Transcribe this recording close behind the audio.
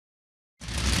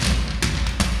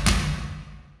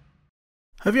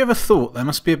Have you ever thought there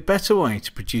must be a better way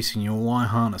to producing your wire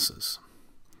harnesses?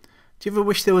 Do you ever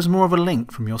wish there was more of a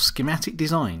link from your schematic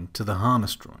design to the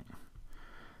harness drawing?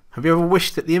 Have you ever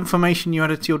wished that the information you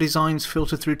added to your designs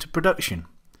filtered through to production?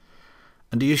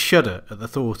 And do you shudder at the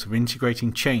thought of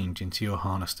integrating change into your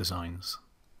harness designs?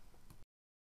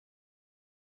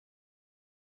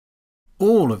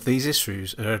 All of these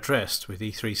issues are addressed with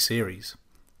E3.series.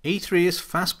 E3 is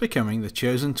fast becoming the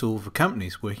chosen tool for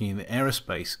companies working in the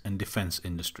aerospace and defence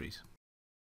industries.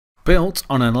 Built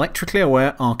on an electrically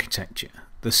aware architecture,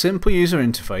 the simple user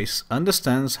interface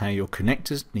understands how your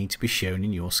connectors need to be shown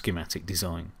in your schematic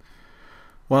design.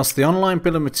 Whilst the online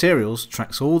bill of materials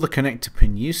tracks all the connector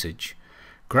pin usage,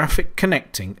 graphic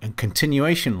connecting and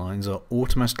continuation lines are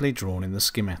automatically drawn in the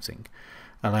schematic,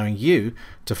 allowing you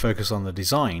to focus on the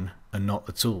design and not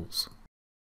the tools.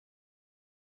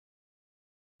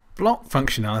 Block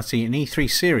functionality in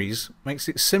E3.series makes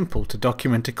it simple to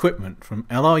document equipment from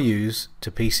LRUs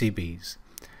to PCBs.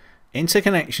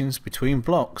 Interconnections between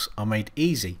blocks are made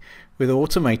easy with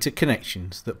automated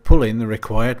connections that pull in the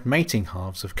required mating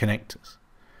halves of connectors.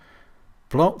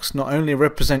 Blocks not only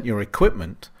represent your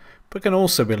equipment, but can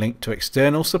also be linked to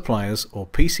external suppliers or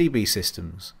PCB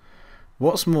systems.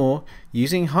 What's more,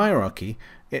 using hierarchy,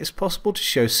 it's possible to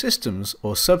show systems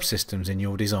or subsystems in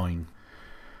your design.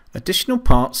 Additional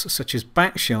parts such as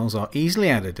back shells are easily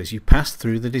added as you pass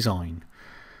through the design.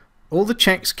 All the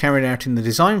checks carried out in the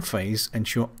design phase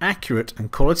ensure accurate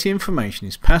and quality information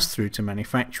is passed through to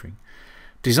manufacturing.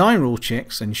 Design rule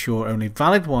checks ensure only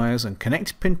valid wires and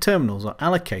connected pin terminals are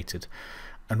allocated,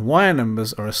 and wire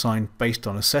numbers are assigned based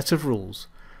on a set of rules.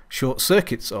 Short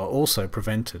circuits are also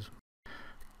prevented.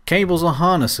 Cables or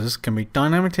harnesses can be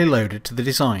dynamically loaded to the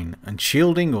design, and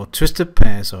shielding or twisted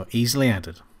pairs are easily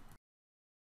added.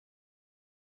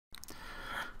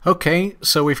 Okay,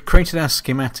 so we've created our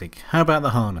schematic. How about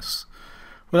the harness?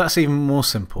 Well, that's even more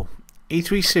simple.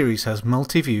 E3.series has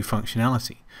multi-view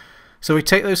functionality. So we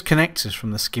take those connectors from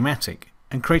the schematic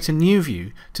and create a new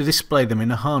view to display them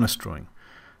in a harness drawing.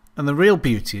 And the real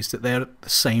beauty is that they're the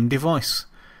same device.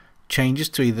 Changes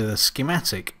to either the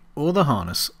schematic or the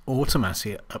harness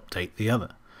automatically update the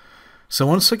other. So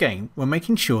once again, we're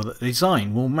making sure that the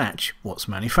design will match what's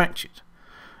manufactured.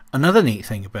 Another neat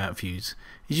thing about views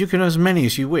is you can have as many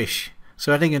as you wish,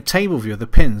 so adding a table view of the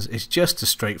pins is just as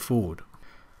straightforward.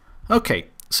 Okay,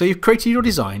 so you've created your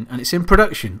design and it's in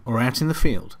production or out in the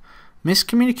field.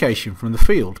 Miscommunication from the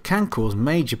field can cause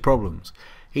major problems.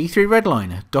 E3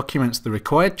 Redliner documents the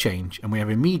required change and we have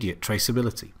immediate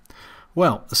traceability.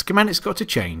 Well, the schematic's got to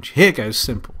change. Here goes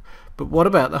simple. But what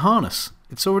about the harness?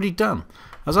 It's already done.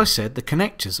 As I said, the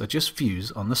connectors are just views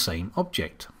on the same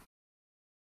object.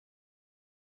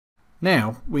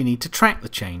 Now we need to track the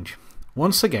change.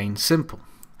 Once again, simple.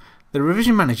 The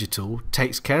Revision Manager tool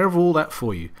takes care of all that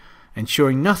for you,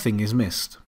 ensuring nothing is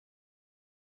missed.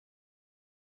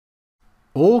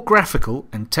 All graphical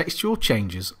and textual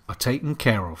changes are taken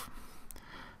care of.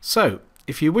 So,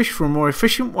 if you wish for a more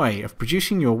efficient way of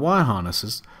producing your wire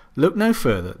harnesses, look no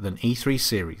further than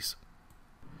E3.series.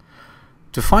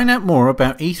 To find out more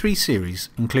about E3.series,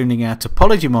 including our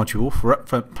topology module for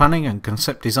upfront planning and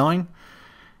concept design,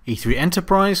 E3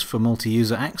 Enterprise for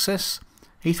multi-user access,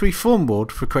 E3 Form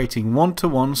Board for creating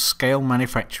one-to-one scale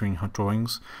manufacturing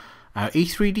drawings, our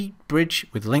E3D bridge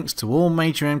with links to all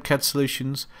major MCAD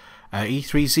solutions, our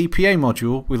E3 ZPA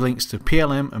module with links to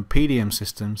PLM and PDM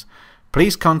systems,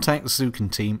 please contact the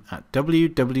Zuken team at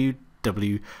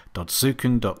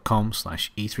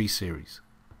www.zuken.com/E3series.